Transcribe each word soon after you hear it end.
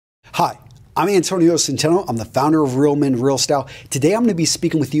Hi, I'm Antonio Centeno. I'm the founder of Real Men Real Style. Today I'm going to be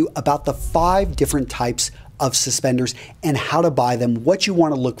speaking with you about the 5 different types of suspenders and how to buy them, what you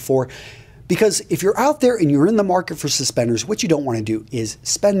want to look for. Because if you're out there and you're in the market for suspenders, what you don't want to do is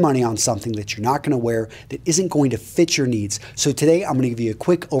spend money on something that you're not going to wear, that isn't going to fit your needs. So today I'm going to give you a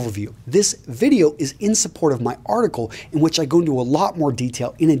quick overview. This video is in support of my article in which I go into a lot more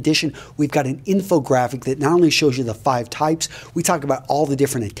detail. In addition, we've got an infographic that not only shows you the 5 types, we talk about all the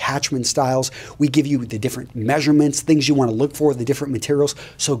different attachment styles, we give you the different measurements, things you want to look for, the different materials.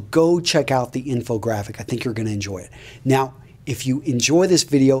 So go check out the infographic. I think you're going to enjoy it. Now, if you enjoy this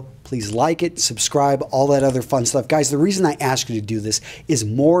video, please like it, subscribe, all that other fun stuff. Guys, the reason I ask you to do this is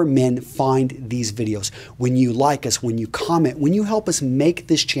more men find these videos. When you like us, when you comment, when you help us make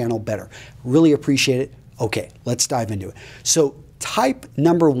this channel better. Really appreciate it. Okay, let's dive into it. So type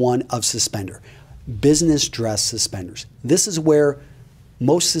number 1 of suspender, business dress suspenders. This is where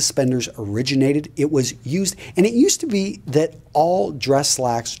most suspenders originated. It was used, and it used to be that all dress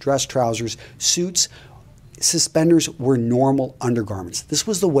slacks, dress trousers, suits, suspenders were normal undergarments. This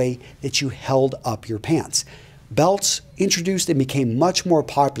was the way that you held up your pants. Belts introduced and became much more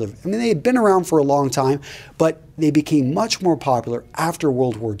popular. I mean, they had been around for a long time, but they became much more popular after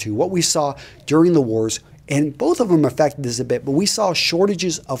World War II. What we saw during the wars, and both of them affected this a bit, but we saw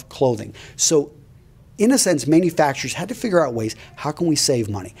shortages of clothing. So in a sense, manufacturers had to figure out ways, how can we save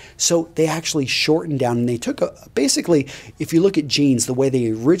money? So they actually shortened down, and they took basically, if you look at jeans, the way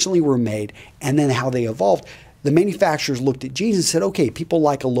they originally were made and then how they evolved, the manufacturers looked at jeans and said, okay, people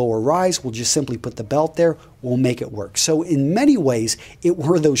like a lower rise, we'll just simply put the belt there, we'll make it work. So in many ways, it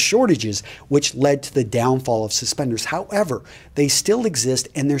were those shortages which led to the downfall of suspenders. However, they still exist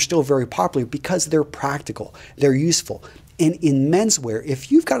and they're still very popular because they're practical, they're useful. And in menswear,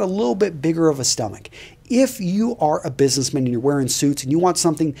 if you've got a little bit bigger of a stomach, if you are a businessman and you're wearing suits and you want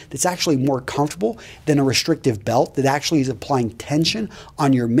something that's actually more comfortable than a restrictive belt that actually is applying tension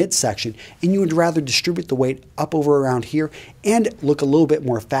on your midsection, and you would rather distribute the weight up over around here and look a little bit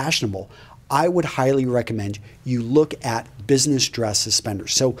more fashionable, I would highly recommend you look at business dress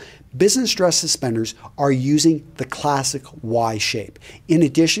suspenders. So business dress suspenders are using the classic Y shape. In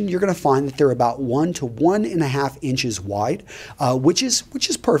addition, you're going to find that they're about 1 to 1.5 inches wide, which is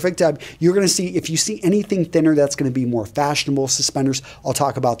perfect. You're going to see, if you see anything thinner, that's going to be more fashionable suspenders. I'll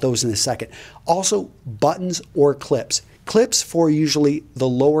talk about those in a second. Also, buttons or clips. Clips for usually the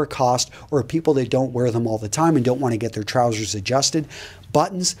lower cost or people that don't wear them all the time and don't want to get their trousers adjusted.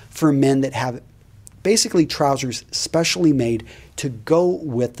 Buttons for men that have basically trousers specially made to go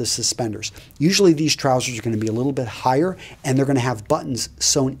with the suspenders. Usually these trousers are going to be a little bit higher and they're going to have buttons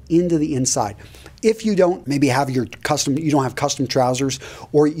sewn into the inside. If you don't maybe have you don't have custom trousers,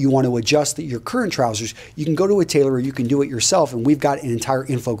 or you want to adjust your current trousers, you can go to a tailor or you can do it yourself, and we've got an entire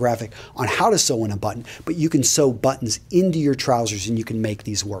infographic on how to sew in a button, but you can sew buttons into your trousers and you can make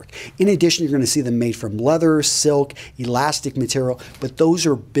these work. In addition, you're going to see them made from leather, silk, elastic material, but those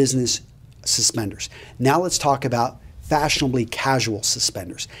are business suspenders. Now let's talk about fashionably casual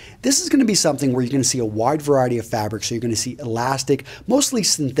suspenders. This is going to be something where you're going to see a wide variety of fabrics. So you're going to see elastic, mostly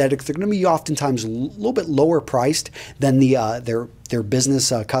synthetic. They're going to be oftentimes a little bit lower priced than their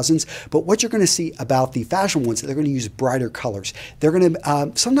business cousins. But what you're going to see about the fashion ones, they're going to use brighter colors. They're going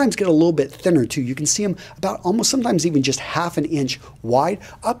to sometimes get a little bit thinner too. You can see them about almost sometimes even just 1/2 inch wide,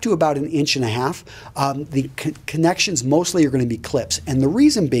 up to about 1.5 inches. The connections mostly are going to be clips. And the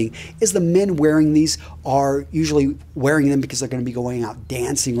reason being is the men wearing these are usually wearing them because they're going to be going out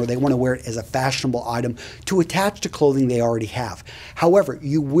dancing, or they want to wear it as a fashionable item to attach to clothing they already have. However,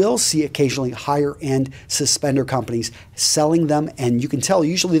 you will see occasionally higher end suspender companies selling them, and you can tell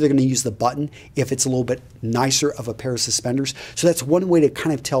usually they're going to use the button if it's a little bit nicer of a pair of suspenders. So that's one way to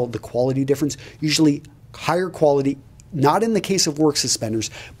kind of tell the quality difference. Usually higher quality, not in the case of work suspenders,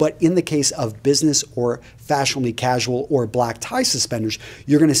 but in the case of business or fashionably casual or black tie suspenders,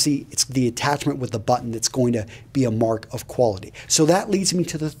 you're going to see it's the attachment with the button that's going to be a mark of quality. So that leads me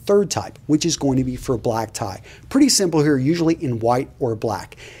to the 3rd type, which is going to be for black tie. Pretty simple here, usually in white or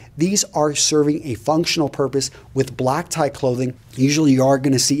black. These are serving a functional purpose with black tie clothing. Usually you are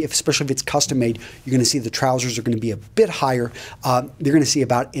going to see, especially if it's custom made, you're going to see the trousers are going to be a bit higher. You're going to see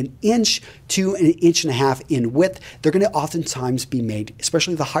about 1 inch to 1.5 inches in width. They're going to oftentimes be made,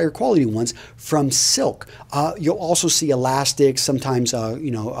 especially the higher quality ones, from silk. You'll also see elastic, sometimes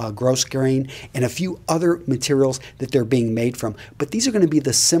gross grain, and a few other materials that they're being made from. But these are going to be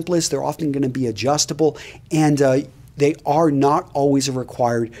the simplest. They're often going to be adjustable, and they are not always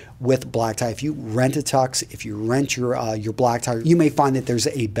required with black tie. If you rent a tux, if you rent your black tie, you may find that there's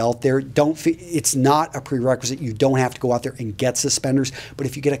a belt there. It's not a prerequisite. You don't have to go out there and get suspenders, but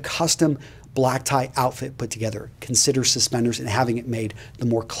if you get a custom black tie outfit put together, consider suspenders and having it made the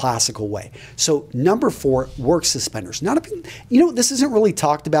more classical way. So number 4, work suspenders. This isn't really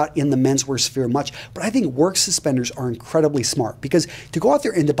talked about in the menswear sphere much, but I think work suspenders are incredibly smart, because to go out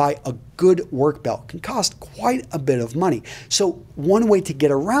there and to buy a good work belt can cost quite a bit of money. So one way to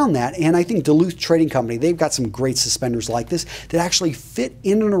get around that, and I think Duluth Trading Company, they've got some great suspenders like this that actually fit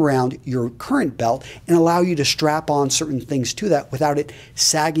in and around your current belt and allow you to strap on certain things to that without it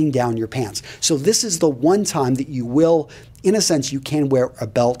sagging down your pants. So this is the one time that you will, in a sense, you can wear a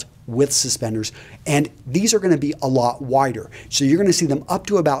belt with suspenders, and these are going to be a lot wider. So you're going to see them up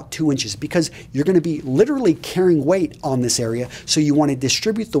to about 2 inches, because you're going to be literally carrying weight on this area, so you want to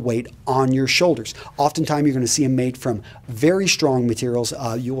distribute the weight on your shoulders. Oftentimes you're going to see them made from very strong materials.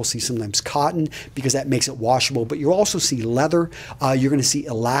 You will see sometimes cotton, because that makes it washable, but you'll also see leather. You're going to see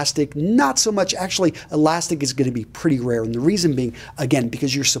elastic, not so much. Actually, elastic is going to be pretty rare, and the reason being, again,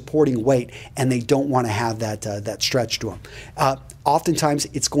 because you're supporting weight and they don't want to have that stretch to them. Oftentimes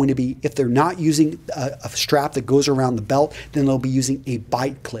it's going to be, if they're not using a strap that goes around the belt, then they'll be using a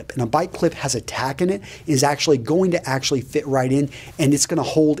bite clip. And a bite clip has a tack in it, is actually going to fit right in, and it's going to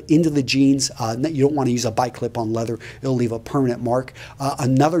hold into the jeans. You don't want to use a bite clip on leather. It'll leave a permanent mark.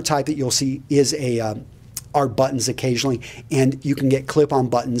 Another type that you'll see is are buttons occasionally, and you can get clip-on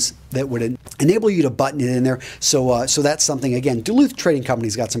buttons that would enable you to button it in there. So that's something, again, Duluth Trading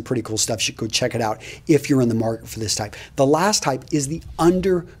Company's got some pretty cool stuff. You should go check it out if you're in the market for this type. The last type is the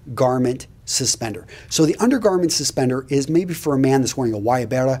undergarment suspender. So the undergarment suspender is maybe for a man that's wearing a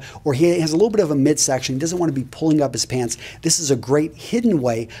guayabera, or he has a little bit of a midsection, he doesn't want to be pulling up his pants. This is a great hidden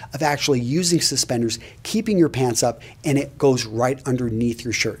way of actually using suspenders, keeping your pants up, and it goes right underneath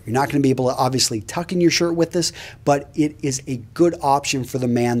your shirt. You're not going to be able to obviously tuck in your shirt with this, but it is a good option for the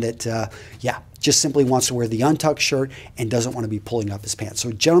man that, just simply wants to wear the untucked shirt and doesn't want to be pulling up his pants.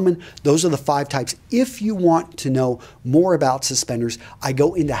 So gentlemen, those are the 5 types. If you want to know more about suspenders, I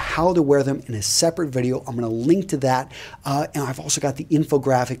go into how to wear them in a separate video. I'm going to link to that. And I've also got the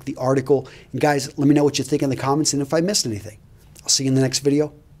infographic, the article. And guys, let me know what you think in the comments and if I missed anything. I'll see you in the next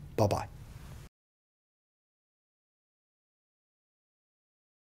video. Bye-bye.